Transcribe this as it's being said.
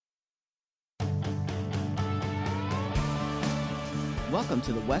Welcome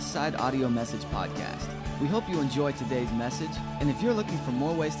to the Westside Audio Message Podcast. We hope you enjoy today's message, and if you're looking for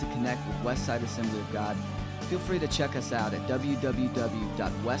more ways to connect with Westside Assembly of God, feel free to check us out at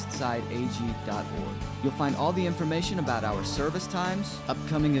www.westsideag.org. You'll find all the information about our service times,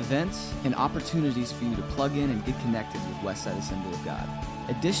 upcoming events, and opportunities for you to plug in and get connected with Westside Assembly of God.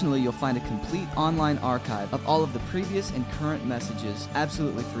 Additionally, you'll find a complete online archive of all of the previous and current messages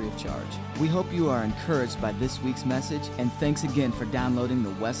absolutely free of charge. We hope you are encouraged by this week's message, and thanks again for downloading the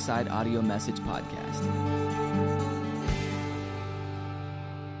Westside Audio Message Podcast.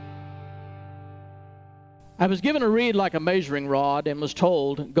 I was given a reed like a measuring rod and was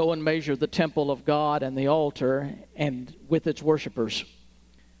told, go and measure the temple of God and the altar and with its worshipers.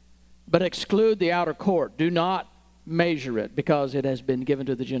 But exclude the outer court. Do not measure it, because it has been given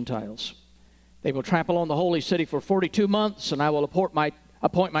to the Gentiles. They will trample on the holy city for 42 months, and I will appoint my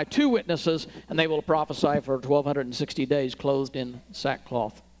 2 witnesses, and they will prophesy for 1,260 days, clothed in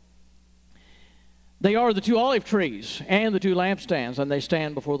sackcloth. They are the 2 olive trees and the 2 lampstands, and they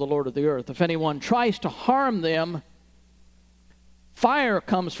stand before the Lord of the earth. If anyone tries to harm them, fire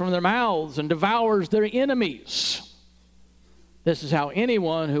comes from their mouths and devours their enemies. This is how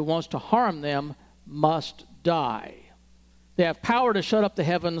anyone who wants to harm them must die. They have power to shut up the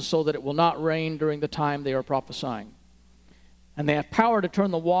heavens so that it will not rain during the time they are prophesying. And they have power to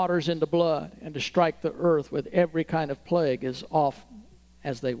turn the waters into blood and to strike the earth with every kind of plague as often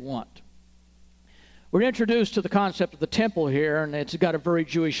as they want. We're introduced to the concept of the temple here, and it's got a very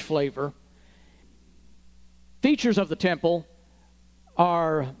Jewish flavor. Features of the temple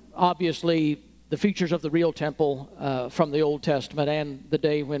are obviously the features of the real temple from the Old Testament and the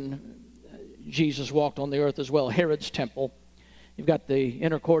day when Jesus walked on the earth as well. Herod's temple. You've got the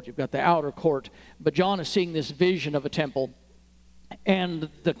inner court, you've got the outer court. But John is seeing this vision of a temple, and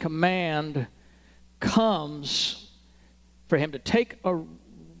the command comes for him to take a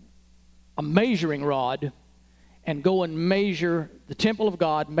measuring rod and go and measure the temple of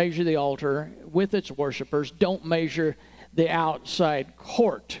God, measure the altar with its worshipers. Don't measure the outside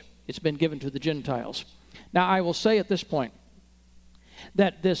court. It's been given to the Gentiles. Now, I will say at this point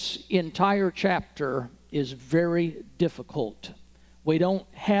that this entire chapter is very difficult. We don't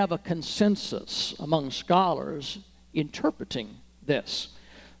have a consensus among scholars interpreting this.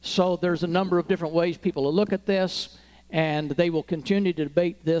 So there's a number of different ways people will look at this, and they will continue to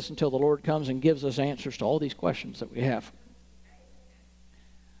debate this until the Lord comes and gives us answers to all these questions that we have.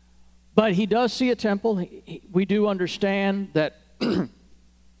 But he does see a temple. We do understand that the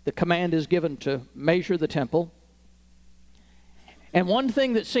command is given to measure the temple. And one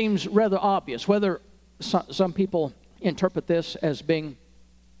thing that seems rather obvious, whether some people interpret this as being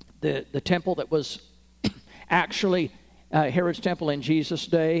the temple that was actually Herod's temple in Jesus'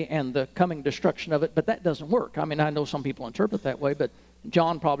 day and the coming destruction of it, but that doesn't work. I mean, I know some people interpret that way, but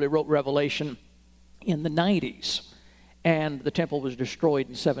John probably wrote Revelation in the 90s, and the temple was destroyed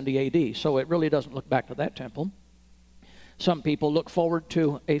in 70 A.D., so it really doesn't look back to that temple. Some people look forward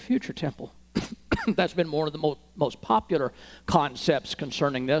to a future temple. That's been one of the most popular concepts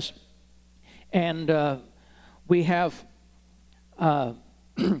concerning this. And we have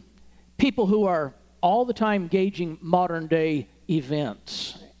people who are all the time gauging modern day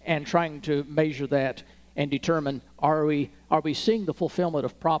events and trying to measure that and determine, are we seeing the fulfillment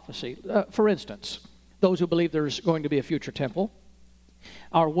of prophecy? For instance, those who believe there's going to be a future temple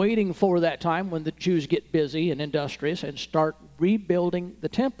are waiting for that time when the Jews get busy and industrious and start rebuilding the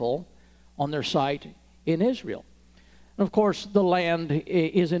temple on their site in Israel. And of course, the land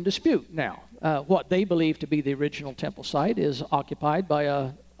is in dispute now. What they believe to be the original temple site is occupied by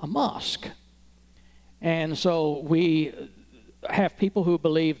a mosque. And so we have people who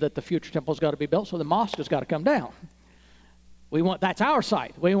believe that the future temple's got to be built, so the mosque has got to come down. That's our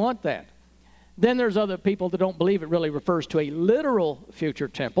site. We want that. Then there's other people that don't believe it really refers to a literal future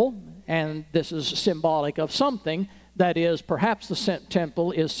temple, and this is symbolic of something. That is, perhaps the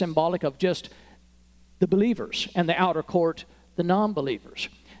temple is symbolic of just the believers, and the outer court, the non-believers.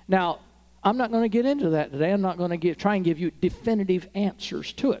 Now, I'm not going to get into that today. I'm not going to try and give you definitive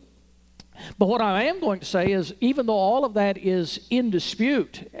answers to it. But what I am going to say is, even though all of that is in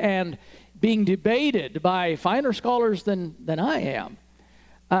dispute and being debated by finer scholars than I am,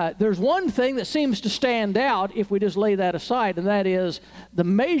 there's one thing that seems to stand out if we just lay that aside, and that is the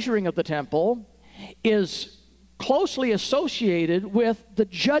measuring of the temple is closely associated with the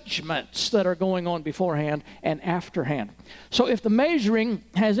judgments that are going on beforehand and afterhand. So if the measuring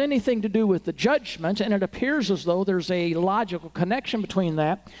has anything to do with the judgments, and it appears as though there's a logical connection between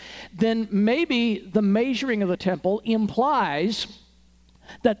that, then maybe the measuring of the temple implies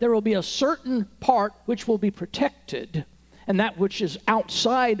that there will be a certain part which will be protected, and that which is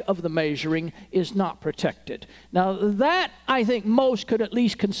outside of the measuring is not protected. Now that, I think most could at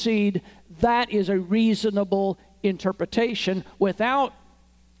least concede that is a reasonable interpretation without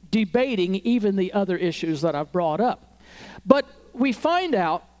debating even the other issues that I've brought up. But we find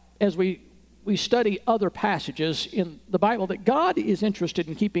out as we study other passages in the Bible that God is interested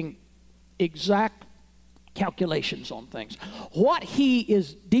in keeping exact calculations on things. What he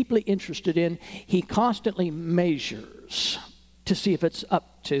is deeply interested in, he constantly measures to see if it's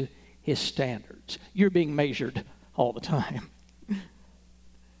up to his standards. You're being measured all the time.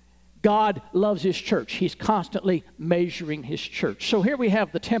 God loves his church. He's constantly measuring his church. So here we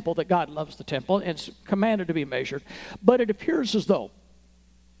have the temple, that God loves the temple, and it's commanded to be measured. But it appears as though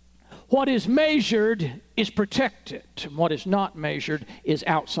what is measured is protected. What is not measured is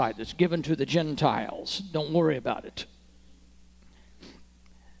outside. It's given to the Gentiles. Don't worry about it.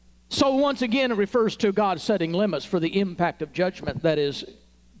 So once again, it refers to God setting limits for the impact of judgment that is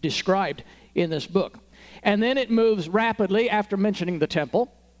described in this book. And then it moves rapidly after mentioning the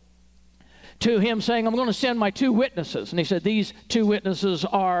temple to him saying, I'm going to send my 2 witnesses. And he said, these 2 witnesses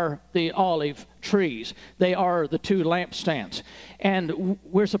are the olive trees. They are the 2 lampstands. And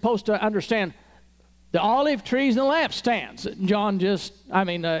we're supposed to understand the olive trees and the lampstands. John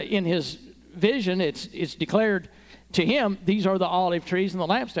in his vision, it's declared to him, these are the olive trees and the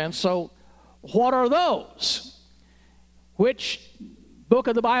lampstands. So what are those? Which book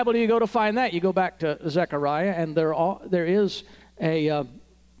of the Bible do you go to find that? You go back to Zechariah, and there is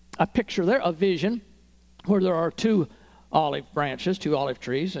a picture there, a vision, where there are 2 olive branches, 2 olive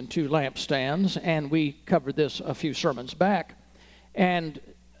trees, and 2 lampstands, and we covered this a few sermons back. And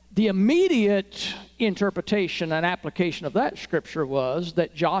the immediate interpretation and application of that scripture was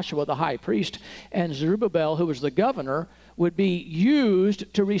that Joshua the high priest and Zerubbabel, who was the governor, would be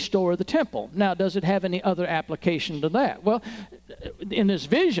used to restore the temple. Now, does it have any other application to that? Well, in this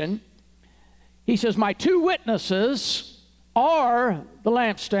vision, he says, my 2 witnesses are the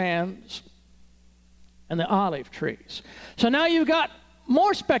lampstands and the olive trees. So now you've got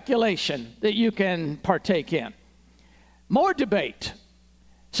more speculation that you can partake in, more debate.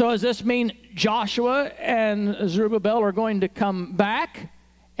 So does this mean Joshua and Zerubbabel are going to come back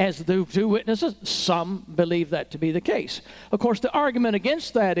as the 2 witnesses? Some believe that to be the case. Of course, the argument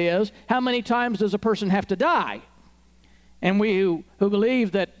against that is, how many times does a person have to die? And we who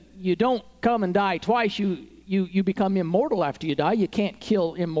believe that you don't come and die twice, you become immortal after you die. You can't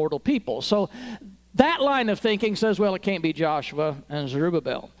kill immortal people. So that line of thinking says, well, it can't be Joshua and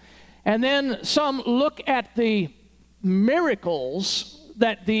Zerubbabel. And then some look at the miracles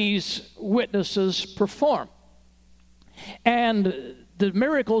that these witnesses perform. And the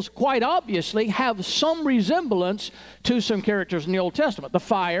miracles quite obviously have some resemblance to some characters in the Old Testament. The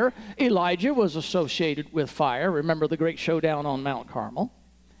fire, Elijah was associated with fire. Remember the great showdown on Mount Carmel.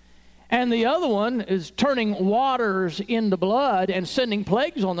 And the other one is turning waters into blood and sending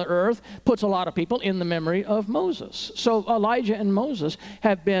plagues on the earth, puts a lot of people in the memory of Moses. So Elijah and Moses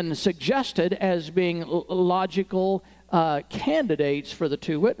have been suggested as being logical candidates for the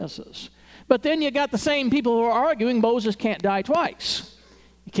 2 witnesses. But then you got the same people who are arguing Moses can't die twice.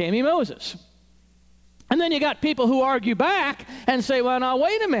 It can't be Moses. And then you got people who argue back and say, well, now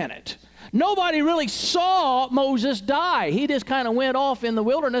wait a minute. Nobody really saw Moses die. He just kind of went off in the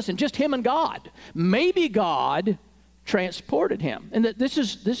wilderness, and just him and God. Maybe God transported him. And that this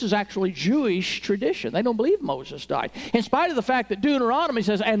is actually Jewish tradition. They don't believe Moses died, in spite of the fact that Deuteronomy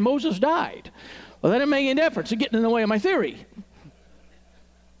says, and Moses died. Well, that didn't make any difference. It's getting in the way of my theory.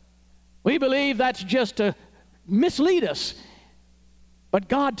 We believe that's just to mislead us. But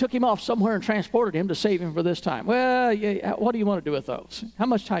God took him off somewhere and transported him to save him for this time. Well, what do you want to do with those? How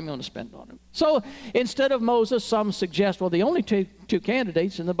much time do you want to spend on them? So instead of Moses, some suggest, well, the only two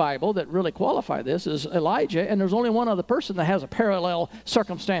candidates in the Bible that really qualify this is Elijah, and there's only one other person that has a parallel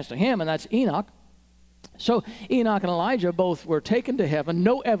circumstance to him, and that's Enoch. So Enoch and Elijah both were taken to heaven.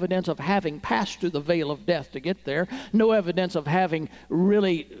 No evidence of having passed through the veil of death to get there. No evidence of having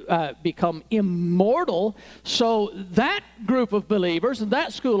really become immortal. So that group of believers,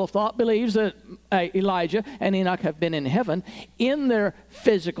 that school of thought, believes that Elijah and Enoch have been in heaven in their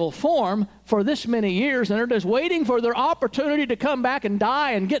physical form for this many years, and they're just waiting for their opportunity to come back and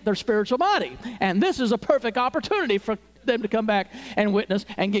die and get their spiritual body. And this is a perfect opportunity for them to come back and witness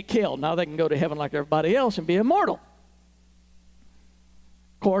and get killed. Now they can go to heaven like everybody else and be immortal.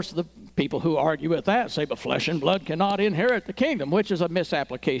 Of course, the people who argue with that say, but flesh and blood cannot inherit the kingdom, which is a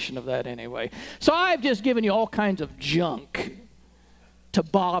misapplication of that anyway. So I've just given you all kinds of junk to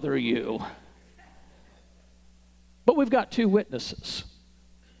bother you. But we've got 2 witnesses.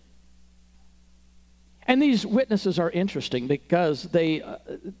 And these witnesses are interesting because they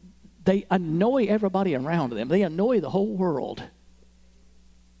annoy everybody around them. They annoy the whole world.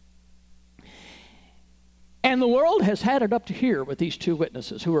 And the world has had it up to here with these two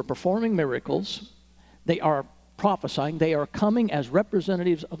witnesses who are performing miracles. They are prophesying. They are coming as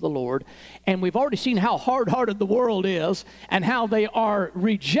representatives of the Lord. And we've already seen how hard-hearted the world is and how they are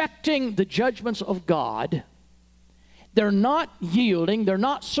rejecting the judgments of God. They're not yielding. They're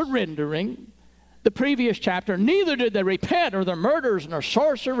not surrendering. The previous chapter, neither did they repent of their murders and their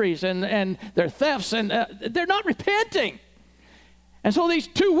sorceries and their thefts. And they're not repenting. And so these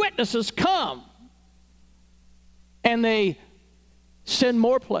two witnesses come. And they send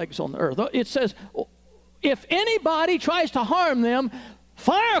more plagues on the earth. It says, if anybody tries to harm them,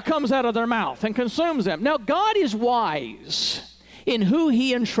 fire comes out of their mouth and consumes them. Now, God is wise in who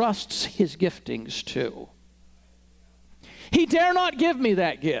he entrusts his giftings to. He dare not give me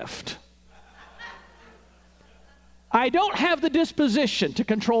that gift. I don't have the disposition to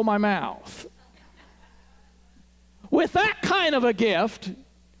control my mouth. With that kind of a gift,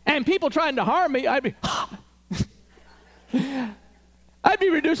 and people trying to harm me, I'd be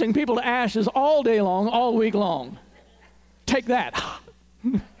reducing people to ashes all day long, all week long. Take that.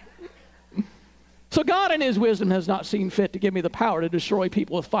 So God in his wisdom has not seen fit to give me the power to destroy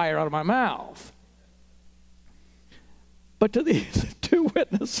people with fire out of my mouth. But to these two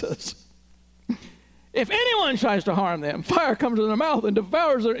witnesses, if anyone tries to harm them, fire comes in their mouth and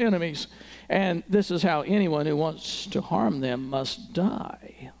devours their enemies. And this is how anyone who wants to harm them must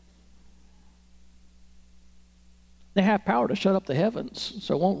die. They have power to shut up the heavens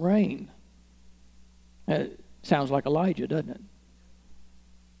so it won't rain. It sounds like Elijah, doesn't it?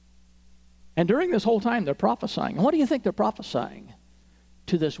 And during this whole time, they're prophesying. And what do you think they're prophesying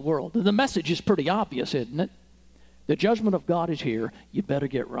to this world? The message is pretty obvious, isn't it? The judgment of God is here. You better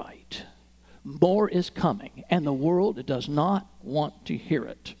get right. More is coming, and the world does not want to hear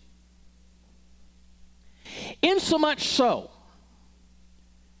it. Insomuch so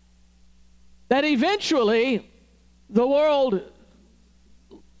that eventually the world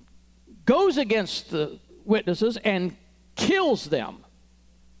goes against the witnesses and kills them.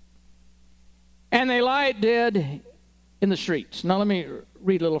 And they lie dead in the streets. Now let me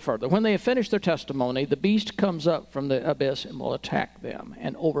read a little further. When they have finished their testimony, the beast comes up from the abyss and will attack them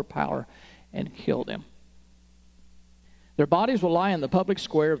and overpower and kill them. Their bodies will lie in the public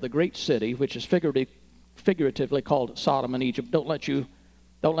square of the great city, which is figuratively called Sodom and Egypt. Don't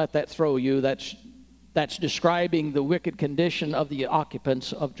let that throw you. That's describing the wicked condition of the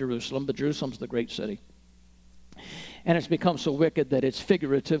occupants of Jerusalem. But Jerusalem's the great city. And it's become so wicked that it's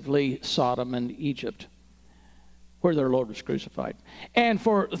figuratively Sodom and Egypt, where their Lord was crucified. And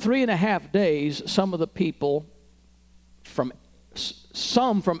for 3.5 days, some of the people from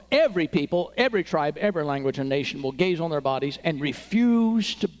every people, every tribe, every language and nation will gaze on their bodies and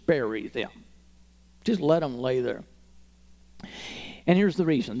refuse to bury them. Just let them lay there. And here's the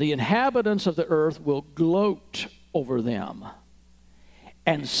reason. The inhabitants of the earth will gloat over them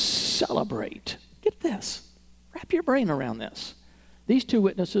and celebrate. Get this. Wrap your brain around this. These two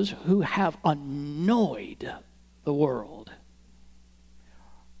witnesses who have annoyed the world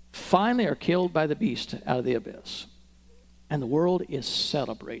finally are killed by the beast out of the abyss. And the world is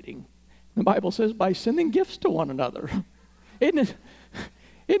celebrating. The Bible says by sending gifts to one another. Isn't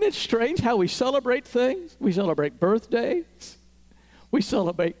it strange how we celebrate things? We celebrate birthdays. We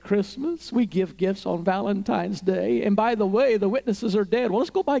celebrate Christmas. We give gifts on Valentine's Day. And by the way, the witnesses are dead. Well, let's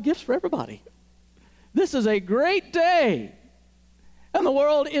go buy gifts for everybody. This is a great day. And the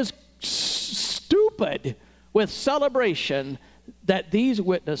world is stupid with celebration that these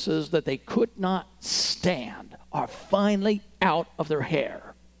witnesses that they could not stand are finally out of their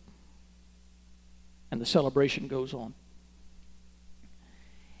hair. And the celebration goes on.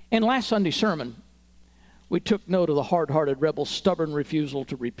 In last Sunday's sermon, we took note of the hard-hearted rebels' stubborn refusal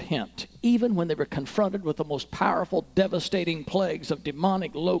to repent, even when they were confronted with the most powerful, devastating plagues of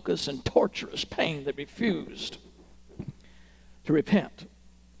demonic locusts and torturous pain. They refused to repent.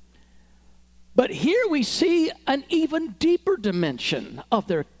 But here we see an even deeper dimension of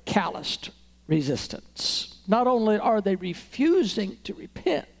their calloused resistance. Not only are they refusing to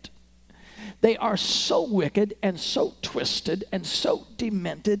repent, they are so wicked and so twisted and so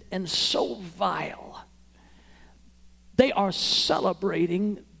demented and so vile. They are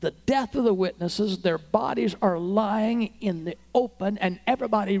celebrating the death of the witnesses. Their bodies are lying in the open, and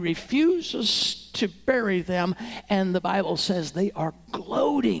everybody refuses to bury them. And the Bible says they are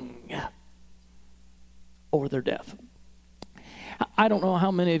gloating over their death. I don't know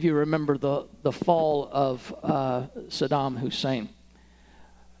how many of you remember the fall of Saddam Hussein.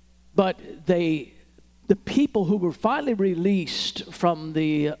 But the the people who were finally released from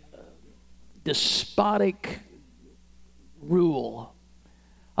the despotic rule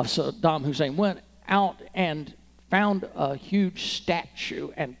of Saddam Hussein went out and found a huge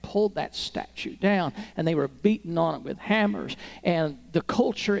statue and pulled that statue down, and they were beating on it with hammers. And the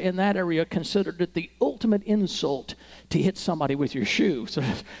culture in that area considered it the ultimate insult to hit somebody with your shoe. So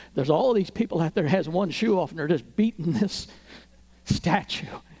there's all these people out there has one shoe off, and they're just beating this statue.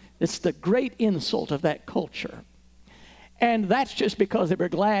 It's the great insult of that culture. And that's just because they were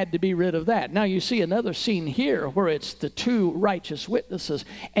glad to be rid of that. Now you see another scene here where it's the two righteous witnesses,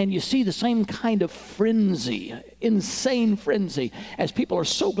 and you see the same kind of frenzy, insane frenzy, as people are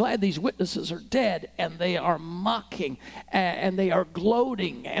so glad these witnesses are dead, and they are mocking, and they are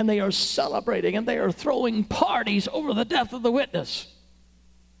gloating, and they are celebrating, and they are throwing parties over the death of the witness.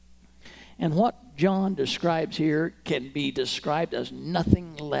 And what John describes here can be described as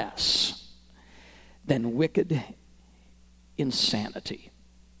nothing less than wicked insanity.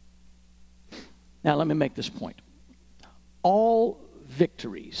 Now, let me make this point. All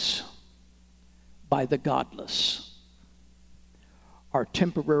victories by the godless are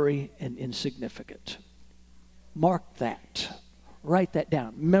temporary and insignificant. Mark that. Write that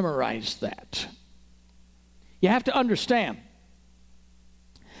down. Memorize that. You have to understand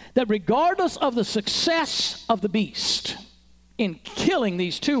that regardless of the success of the beast in killing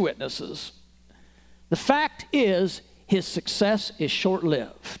these two witnesses, the fact is his success is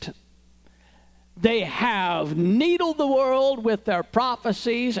short-lived. They have needled the world with their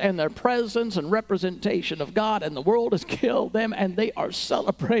prophecies and their presence and representation of God, and the world has killed them, and they are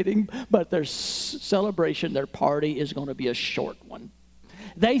celebrating, but their celebration, their party is going to be a short one.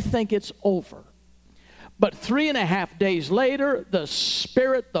 They think it's over. But 3.5 days later, the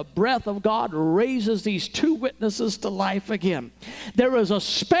Spirit, the breath of God, raises these two witnesses to life again. There is a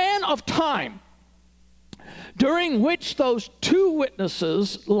span of time during which those two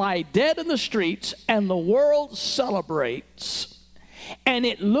witnesses lie dead in the streets and the world celebrates, and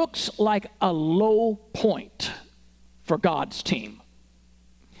it looks like a low point for God's team.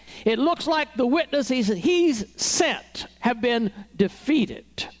 It looks like the witnesses he's sent have been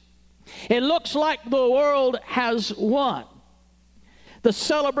defeated. It looks like the world has won. The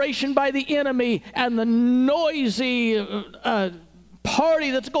celebration by the enemy and the noisy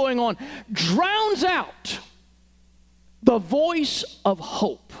party that's going on drowns out the voice of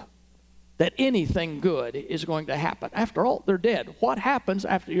hope that anything good is going to happen. After all, they're dead. What happens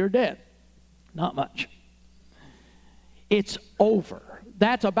after you're dead? Not much. It's over.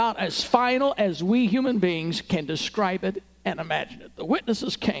 That's about as final as we human beings can describe it and imagine it. The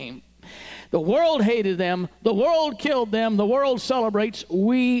witnesses came. The world hated them. The world killed them. The world celebrates.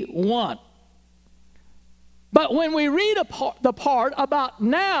 We won. But when we read the part about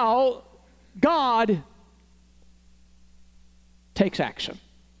now, God takes action.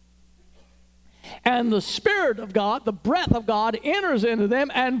 And the Spirit of God, the breath of God, enters into them,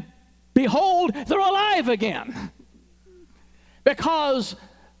 and behold, they're alive again. Because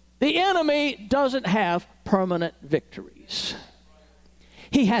the enemy doesn't have permanent victories.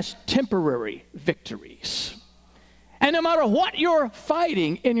 He has temporary victories. And no matter what you're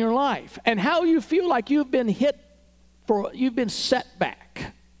fighting in your life and how you feel like you've been you've been set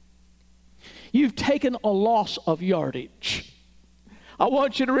back, you've taken a loss of yardage, I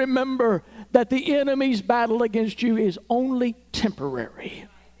want you to remember that the enemy's battle against you is only temporary.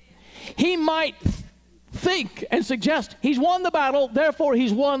 He might think and suggest he's won the battle, therefore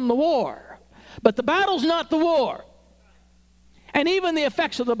he's won the war. But the battle's not the war. And even the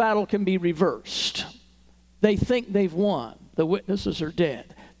effects of the battle can be reversed. They think they've won. The witnesses are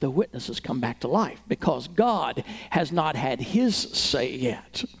dead. The witnesses come back to life because God has not had his say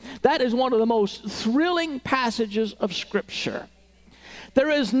yet. That is one of the most thrilling passages of Scripture. There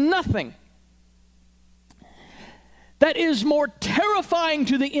is nothing that is more terrifying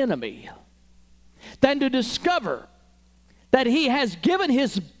to the enemy than to discover that he has given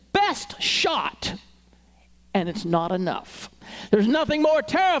his best shot and it's not enough. There's nothing more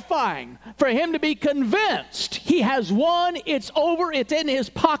terrifying for him to be convinced he has won, it's over, it's in his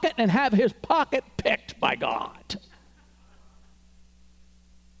pocket, and have his pocket picked by God.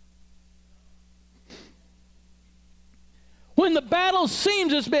 When the battle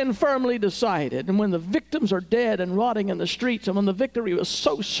seems it's been firmly decided, and when the victims are dead and rotting in the streets, and when the victory was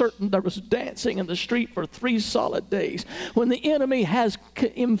so certain there was dancing in the street for 3 solid days, when the enemy has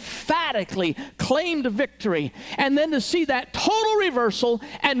emphatically claimed victory, and then to see that total reversal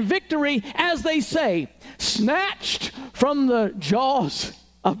and victory, as they say, snatched from the jaws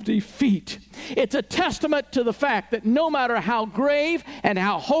of defeat. It's a testament to the fact that no matter how grave and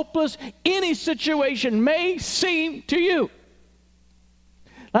how hopeless any situation may seem to you,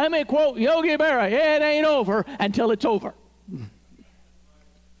 let me quote Yogi Berra, it ain't over until it's over.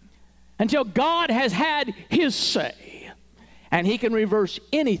 Until God has had his say. And he can reverse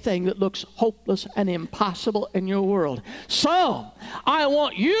anything that looks hopeless and impossible in your world. So, I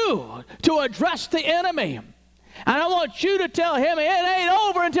want you to address the enemy. And I want you to tell him it ain't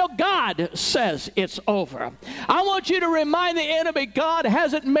over until God says it's over. I want you to remind the enemy God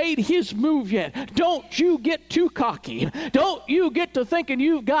hasn't made his move yet. Don't you get too cocky. Don't you get to thinking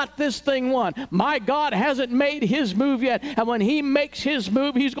you've got this thing won. My God hasn't made his move yet. And when he makes his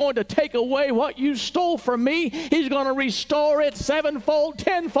move, he's going to take away what you stole from me. He's going to restore it sevenfold,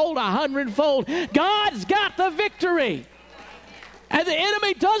 tenfold, 100-fold. God's got the victory. And the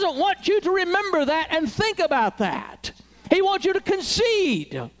enemy doesn't want you to remember that and think about that. He wants you to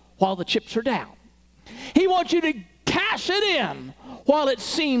concede while the chips are down. He wants you to cash it in while it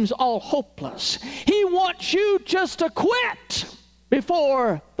seems all hopeless. He wants you just to quit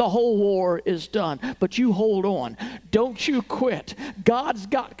before the whole war is done. But you hold on. Don't you quit. God's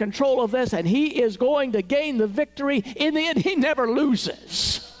got control of this, and he is going to gain the victory. In the end, he never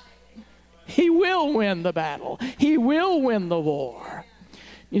loses. He will win the battle. He will win the war.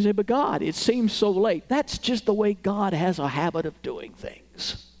 You say, but God, it seems so late. That's just the way God has a habit of doing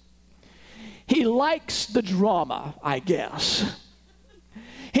things. He likes the drama, I guess.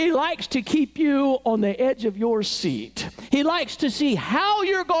 He likes to keep you on the edge of your seat. He likes to see how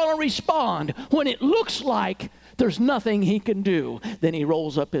you're going to respond when it looks like there's nothing he can do. Then he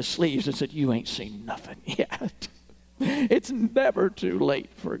rolls up his sleeves and said, you ain't seen nothing yet. It's never too late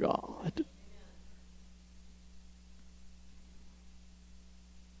for God.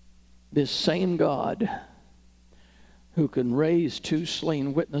 This same God who can raise 2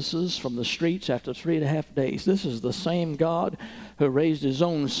 slain witnesses from the streets after 3.5 days. This is the same God who raised his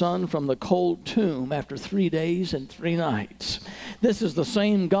own son from the cold tomb after 3 days and 3 nights. This is the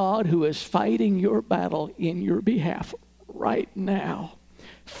same God who is fighting your battle in your behalf right now.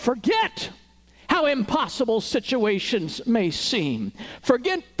 Forget how impossible situations may seem.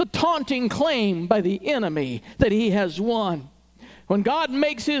 Forget the taunting claim by the enemy that he has won. When God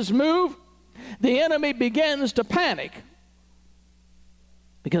makes his move, the enemy begins to panic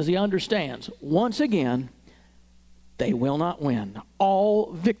because he understands, once again, they will not win.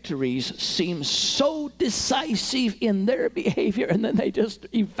 All victories seem so decisive in their behavior, and then they just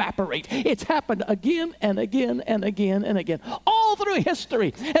evaporate. It's happened again and again and again and again, all through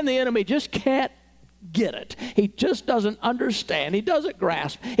history, and the enemy just can't get it. He just doesn't understand. He doesn't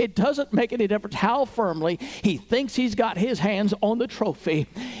grasp. It doesn't make any difference how firmly he thinks he's got his hands on the trophy.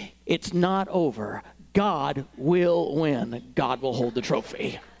 It's not over. God will win. God will hold the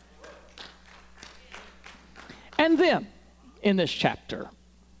trophy. And then, in this chapter,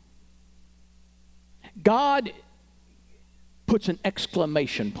 God puts an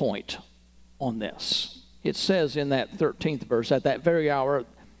exclamation point on this. It says in that 13th verse, at that very hour,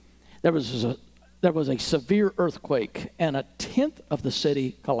 there was a severe earthquake, and 1/10 of the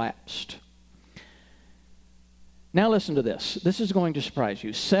city collapsed. Now listen to this. This is going to surprise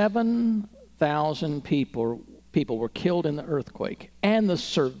you. 7,000 people were killed in the earthquake, and the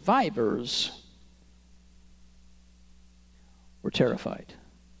survivors were terrified.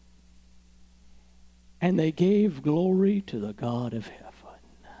 And they gave glory to the God of heaven.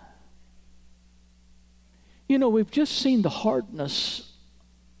 You know, we've just seen the hardness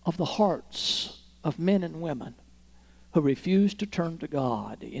of the hearts of men and women who refuse to turn to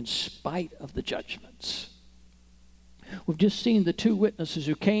God in spite of the judgments. We've just seen the 2 witnesses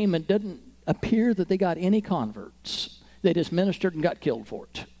who came and didn't appear that they got any converts. They just ministered and got killed for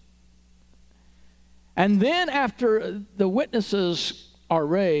it. And then after the witnesses are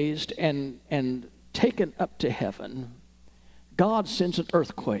raised and taken up to heaven, God sends an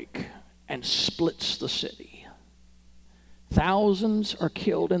earthquake and splits the city. Thousands are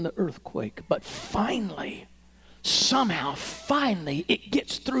killed in the earthquake, but finally, finally, it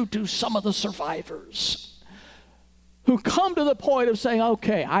gets through to some of the survivors who come to the point of saying,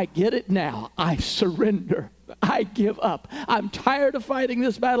 okay, I get it now. I surrender. I give up. I'm tired of fighting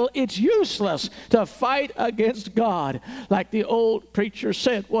this battle. It's useless to fight against God. Like the old preacher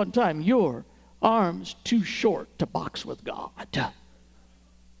said one time, your arm's too short to box with God.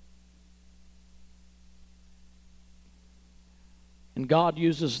 And God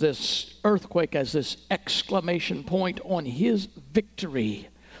uses this earthquake as this exclamation point on his victory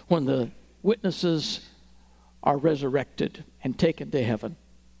when the witnesses are resurrected and taken to heaven.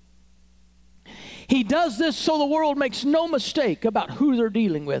 He does this so the world makes no mistake about who they're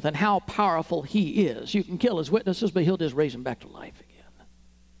dealing with and how powerful he is. You can kill his witnesses, but he'll just raise them back to life again.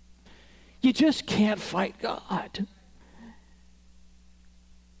 You just can't fight God.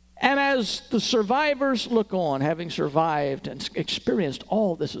 And as the survivors look on, having survived and experienced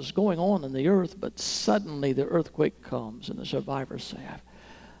all this is going on in the earth, but suddenly the earthquake comes and the survivors say,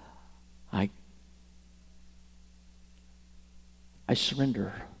 I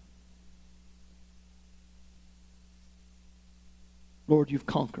surrender. Lord, you've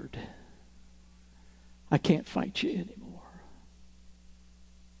conquered. I can't fight you anymore.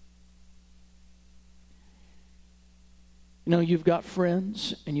 You know, you've got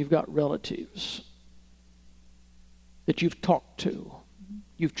friends and you've got relatives that you've talked to.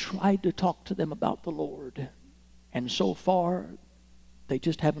 You've tried to talk to them about the Lord. And so far, they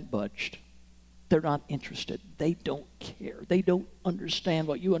just haven't budged. They're not interested. They don't care. They don't understand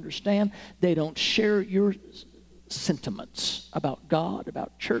what you understand. They don't share your sentiments about God,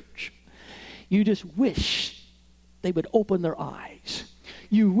 about church. You just wish they would open their eyes.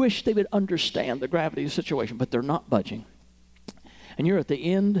 You wish they would understand the gravity of the situation, but they're not budging. And you're at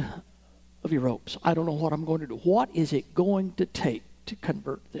the end of your ropes. I don't know what I'm going to do. What is it going to take to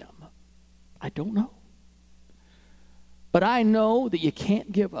convert them? I don't know. But I know that you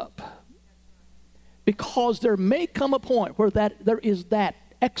can't give up. Because there may come a point where there is that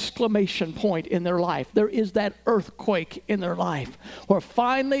exclamation point in their life. There is that earthquake in their life where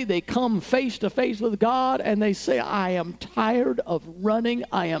finally they come face to face with God and they say, I am tired of running.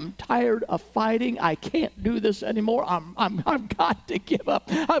 I am tired of fighting. I can't do this anymore. I've got to give up.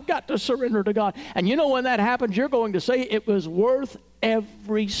 I've got to surrender to God. And you know when that happens, you're going to say it was worth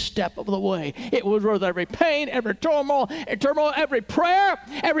every step of the way. It was worth every pain, every turmoil, every prayer,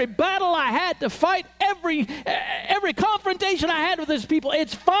 every battle I had to fight, every confrontation I had with these people.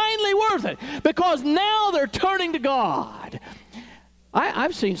 It's finally worth it because now they're turning to God.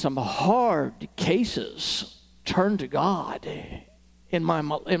 I've seen some hard cases turn to God in my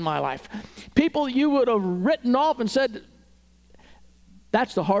life. People you would have written off and said,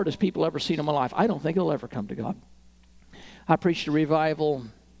 that's the hardest people I've ever seen in my life. I don't think it'll ever come to God. I preached a revival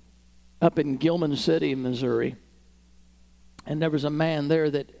up in Gilman City, Missouri. And there was a man there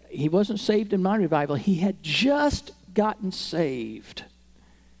that he wasn't saved in my revival. He had just gotten saved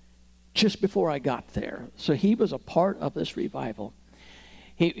just before I got there. So he was a part of this revival.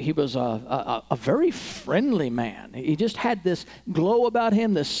 He was a very friendly man. He just had this glow about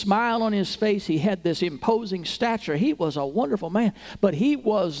him, this smile on his face. He had this imposing stature. He was a wonderful man. But he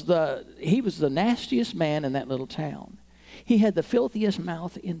was the nastiest man in that little town. He had the filthiest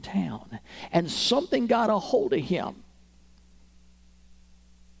mouth in town. And something got a hold of him.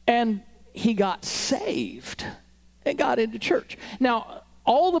 And he got saved and got into church. Now,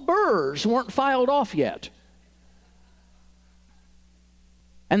 all the burrs weren't filed off yet.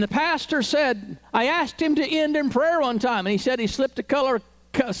 And the pastor said, I asked him to end in prayer one time, and he said he slipped a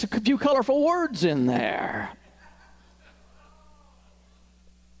few colorful words in there.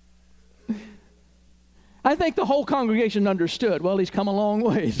 I think the whole congregation understood. Well, he's come a long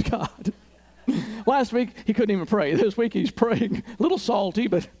ways, God. Last week, he couldn't even pray. This week, he's praying. A little salty,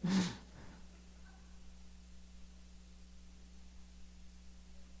 but...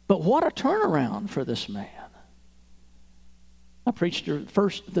 But what a turnaround for this man. I preached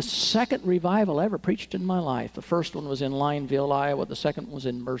the second revival I ever preached in my life. The first one was in Lineville, Iowa. The second one was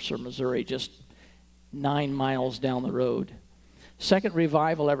in Mercer, Missouri, just 9 miles down the road. Second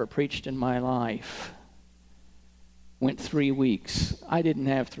revival I ever preached in my life. Went 3 weeks. I didn't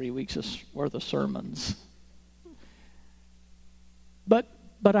have 3 weeks worth of sermons. But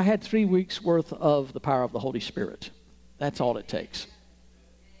I had 3 weeks worth of the power of the Holy Spirit. That's all it takes.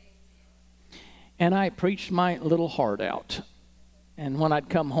 And I preached my little heart out. And when I'd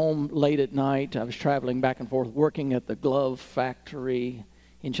come home late at night, I was traveling back and forth, working at the glove factory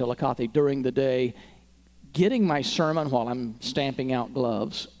in Chillicothe during the day, getting my sermon while I'm stamping out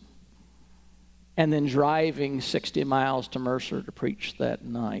gloves, and then driving 60 miles to Mercer to preach that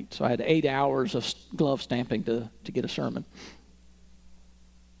night. So I had 8 hours of glove stamping to get a sermon.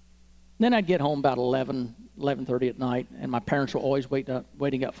 Then I'd get home about 11:30 at night, and my parents were always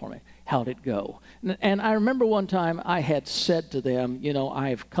waiting up for me. How'd it go? And I remember one time I had said to them, you know,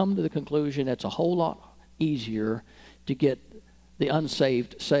 I've come to the conclusion it's a whole lot easier to get the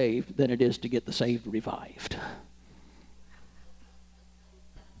unsaved saved than it is to get the saved revived.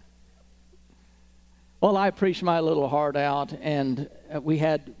 Well, I preached my little heart out, and we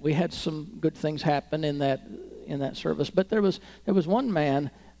had some good things happen in that service. But there was one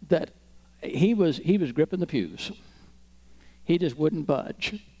man that he was gripping the pews. He just wouldn't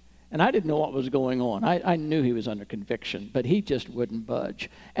budge. And I didn't know what was going on. I knew he was under conviction, but he just wouldn't budge.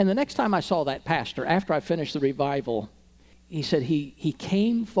 And the next time I saw that pastor, after I finished the revival, he said he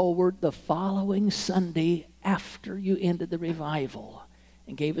came forward the following Sunday after you ended the revival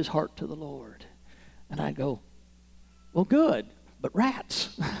and gave his heart to the Lord. And I'd go, well, good, but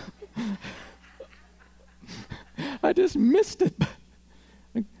rats. I just missed it.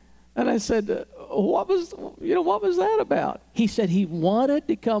 And I said, what was that about? He said he wanted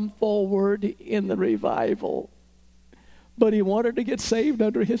to come forward in the revival, but he wanted to get saved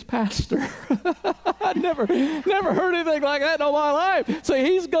under his pastor. I never heard anything like that in all my life. So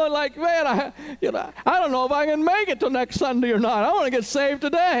he's going like, man, I don't know if I can make it till next Sunday or not. I want to get saved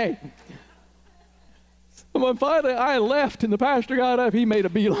today. And when finally I left and the pastor got up, he made a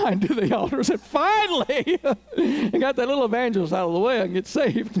beeline to the altar and said, finally, and got that little evangelist out of the way, I can get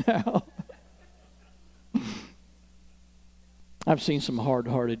saved now. I've seen some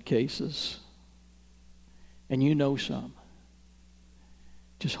hard-hearted cases, and you know some.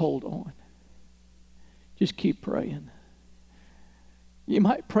 Just hold on. Just keep praying. You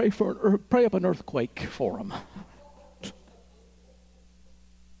might pray up an earthquake for them.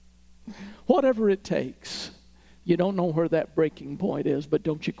 Whatever it takes. You don't know where that breaking point is, but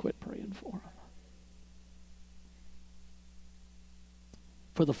don't you quit praying for them.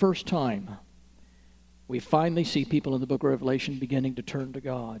 For the first time, we finally see people in the book of Revelation beginning to turn to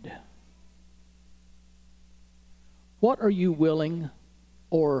God. What are you willing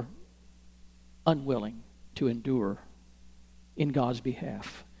or unwilling to endure in God's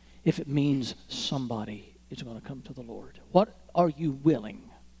behalf if it means somebody is going to come to the Lord? What are you willing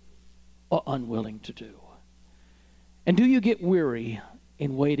or unwilling to do? And do you get weary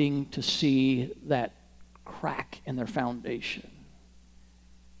in waiting to see that crack in their foundation?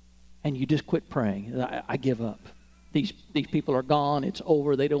 And you just quit praying. I give up. These people are gone. It's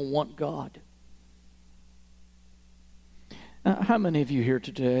over. They don't want God. How many of you here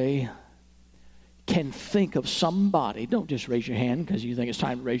today can think of somebody? Don't just raise your hand because you think it's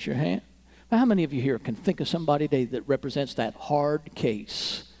time to raise your hand. But how many of you here can think of somebody that represents that hard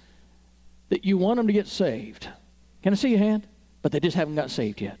case that you want them to get saved? Can I see your hand? But they just haven't got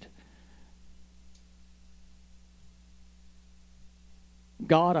saved yet.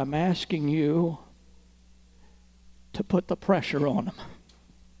 God, I'm asking you to put the pressure on them.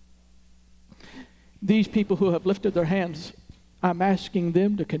 These people who have lifted their hands, I'm asking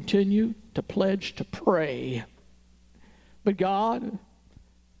them to continue to pledge to pray. But God,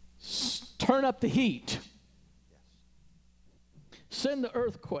 turn up the heat. Send the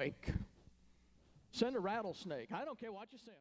earthquake. Send a rattlesnake. I don't care what you say.